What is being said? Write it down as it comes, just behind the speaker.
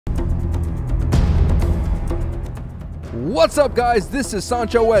What's up, guys? This is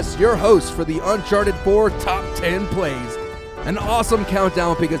SanchoWest, your host for the Uncharted 4 Top 10 Plays. An awesome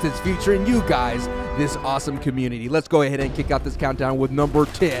countdown because it's featuring you guys, this awesome community. Let's go ahead and kick out this countdown with number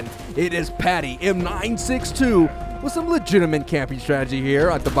 10. It is Patty M962 with some legitimate camping strategy here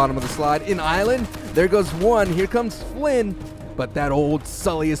at the bottom of the slide in Island. There goes one. Here comes Flynn. But that old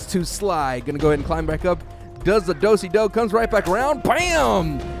Sully is too sly. Gonna go ahead and climb back up. Does the do-si-do, comes right back around.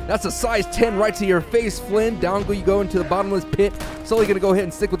 Bam! That's a size 10 right to your face, Flynn. Down you go into the bottomless pit. Sully gonna go ahead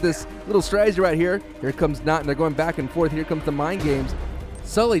and stick with this little strategy right here. Here comes Knot, and they're going back and forth. Here comes the mind games.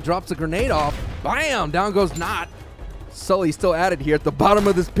 Sully drops a grenade off. Bam! Down goes Knot. Sully's still at it here at the bottom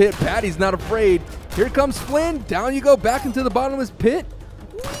of this pit. Patty's not afraid. Here comes Flynn. Down you go back into the bottomless pit.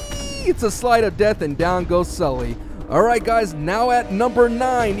 Whee! It's a slide of death, and down goes Sully. All right, guys, now at number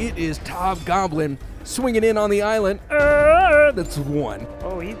 9, it is Tobb Goblin swinging in on the island. That's one.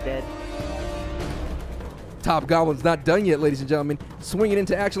 Oh, he's dead. Tobb Goblin's not done yet, ladies and gentlemen. Swinging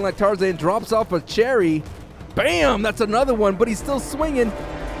into action like Tarzan, drops off a cherry. Bam! That's another one, but he's still swinging.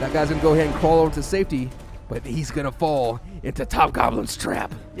 That guy's gonna go ahead and crawl over to safety, but he's gonna fall into Tobb Goblin's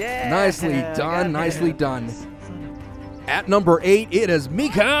trap. Yeah. Nicely done, nicely done. At number 8, it is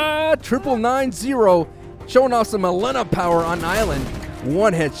Mika 9990, showing off some Elena power on island.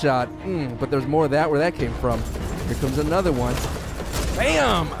 One headshot, but there's more of that where that came from. Here comes another one.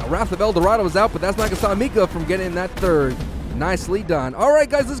 Bam! Wrath of El Dorado was out, but that's not gonna stop Mika from getting that third. Nicely done. All right,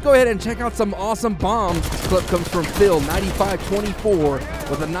 guys, let's go ahead and check out some awesome bombs. This clip comes from Phil 9524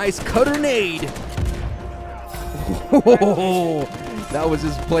 with a nice cutter nade. Oh, that was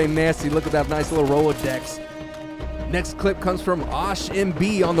just plain nasty. Look at that nice little Rolodex. Next clip comes from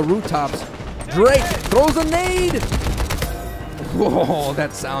Oshnb on the rooftops. Drake throws a nade. Whoa,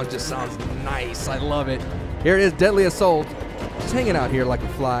 that sound just sounds nice. I love it. Here it is, dedly-aSSault. Just hanging out here like a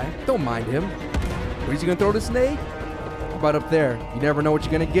fly. Don't mind him. Where's he gonna throw this nade? How about up there? You never know what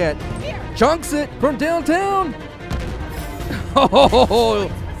you're gonna get. Chunks it from downtown. Oh,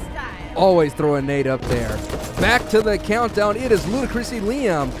 always throw a nade up there. Back to the countdown. It is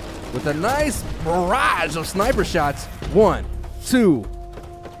LudicrouslyLiam with a nice barrage of sniper shots. 1, 2,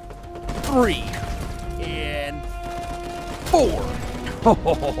 3, and 4.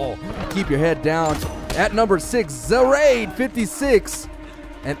 Oh, keep your head down. At number 6, Zaraid 56.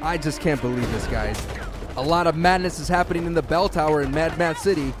 And I just can't believe this, guys. A lot of madness is happening in the bell tower in Mad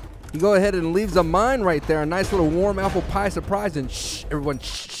City. He go ahead and leaves a mine right there. A nice little warm apple pie surprise. And shh, everyone,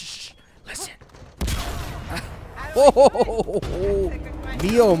 shh, listen. Oh,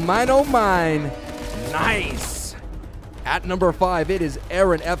 me oh mine. Nice. At number 5, it is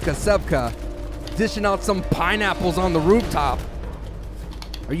ErranEnkaSvenka, dishing out some pineapples on the rooftop.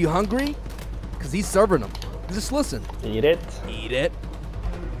 Are you hungry? Because he's serving them. Just listen. Eat it. Eat it.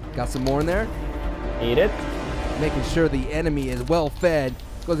 Got some more in there? Eat it. Making sure the enemy is well fed.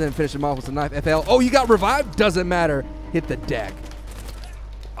 Goes ahead and finish him off with a knife. FL. Oh, you got revived? Doesn't matter. Hit the deck.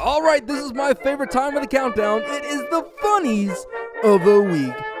 All right, this is my favorite time of the countdown. It is the funnies of the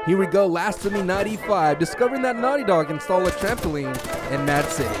week. Here we go. Last to me 95. Discovering that Naughty Dog installed a trampoline in Mad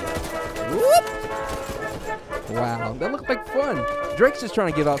City. Whoop! Wow, that looked like fun. Drake's just trying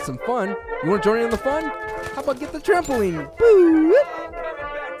to give out some fun. You want to join in the fun? How about get the trampoline? Boo!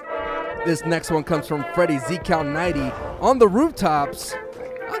 This next one comes from Freddy ZCount90 on the rooftops.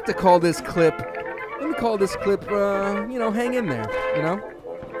 I like to call this clip, let me call this clip, hang in there, you know?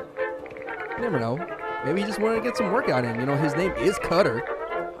 You never know. Maybe he just wanted to get some workout in. You know, his name is Cutter.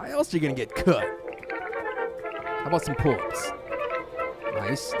 How else are you going to get cut? How about some pull-ups?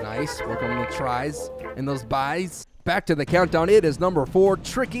 Nice. Work on the tries and those buys. Back to the countdown. It is number 4,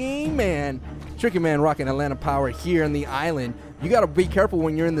 Trickingman. Trickingman rocking Atlanta power here in the island. You got to be careful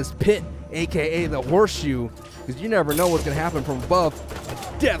when you're in this pit, a.k.a. the horseshoe, because you never know what's going to happen from above.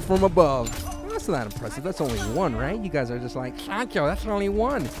 Death from above. Well, that's not impressive. That's only one, right? You guys are just like, Sancho, that's only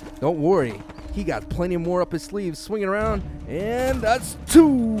one. Don't worry. He got plenty more up his sleeves, swinging around, and that's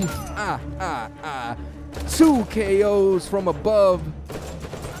 2. 2 KOs from above.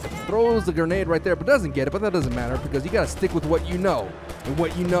 Throws the grenade right there, but doesn't get it, but that doesn't matter because you got to stick with what you know. And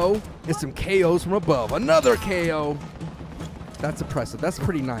what you know is some KOs from above. Another KO. That's impressive. That's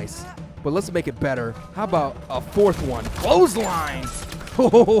pretty nice. But let's make it better. How about a 4th one? Clothesline.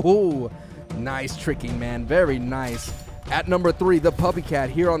 Oh, nice tricking, man. Very nice. At number 3, ThePuppyCaT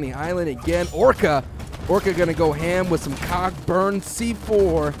here on the island again. Orca gonna go ham with some cock burn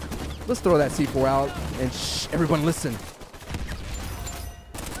C4. Let's throw that C4 out and shh, everyone listen.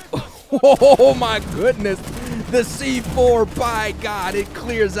 Oh my goodness, the C4, by God, it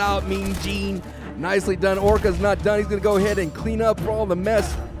clears out Mean Gene. Nicely done. Orca's not done. He's gonna go ahead and clean up all the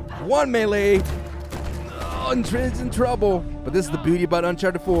mess. One melee. Oh, Uncharted's in trouble. But this is the beauty about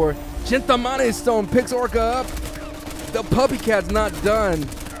Uncharted 4. Chintamani Stone picks Orca up. The PuppyCaT's not done.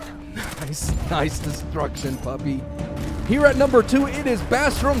 Nice destruction, Puppy. Here at number 2, it is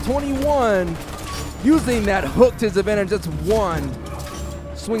Bastrom21. Using that hook to his advantage. That's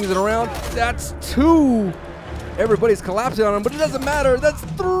 1. Swings it around. That's 2. Everybody's collapsing on him, but it doesn't matter. That's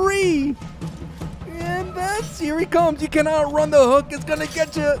 3. And here he comes. You cannot outrun the hook. It's going to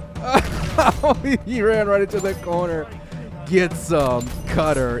get you. He ran right into the corner. Get some.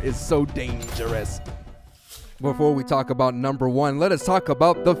 Cutter is so dangerous. Before we talk about number 1, let us talk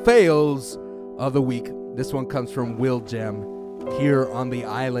about the fails of the week. This one comes from Wiljam. Here on the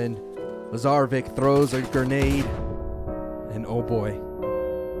island, Lazarvik throws a grenade, and oh boy,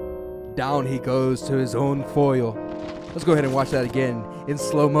 down he goes to his own foil. Let's go ahead and watch that again in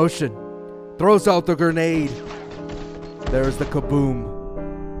slow motion. Throws out the grenade. There's the kaboom.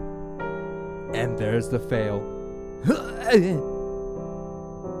 And there's the fail.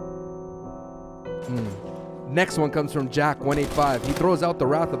 Next one comes from Jack185. He throws out the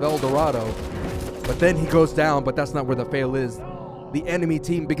Wrath of El Dorado, but then he goes down, but that's not where the fail is. The enemy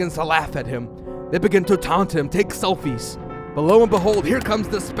team begins to laugh at him. They begin to taunt him, take selfies. But lo and behold, here comes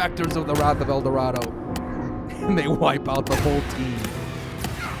the specters of the Wrath of El Dorado. And they wipe out the whole team.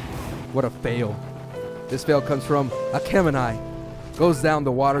 What a fail. This fail comes from AKyemeni. Goes down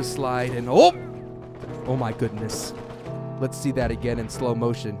the water slide and oh my goodness. Let's see that again in slow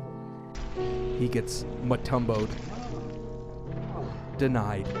motion. He gets matumboed.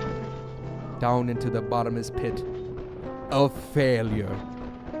 Denied. Down into the bottomless pit of failure.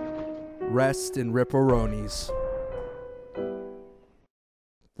 Rest in ripperonis.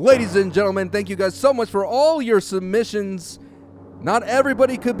 Ladies and gentlemen, thank you guys so much for all your submissions. Not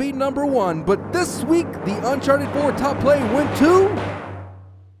everybody could be number 1, but this week the Uncharted 4 top play went to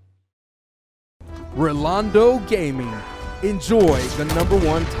RolandoGaming. Enjoy the number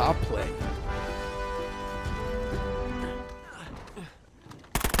 1 top play.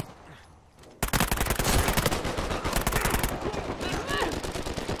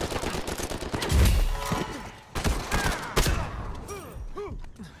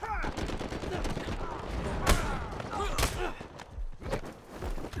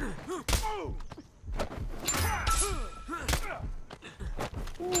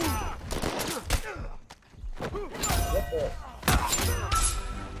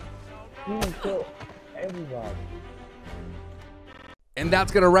 And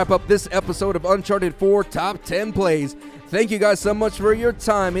that's going to wrap up this episode of Uncharted 4 Top 10 Plays. Thank you guys so much for your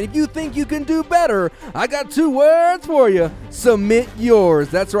time. And if you think you can do better, I got 2 words for you. Submit yours.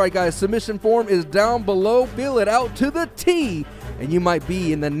 That's right, guys. Submission form is down below. Fill it out to the T, and you might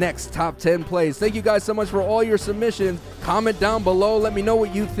be in the next Top 10 Plays. Thank you guys so much for all your submissions. Comment down below. Let me know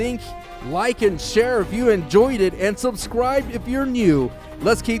what you think. Like and share if you enjoyed it, and subscribe if you're new.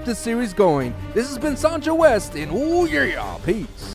 Let's keep this series going. This has been SanchoWest, and ooh yeah, peace.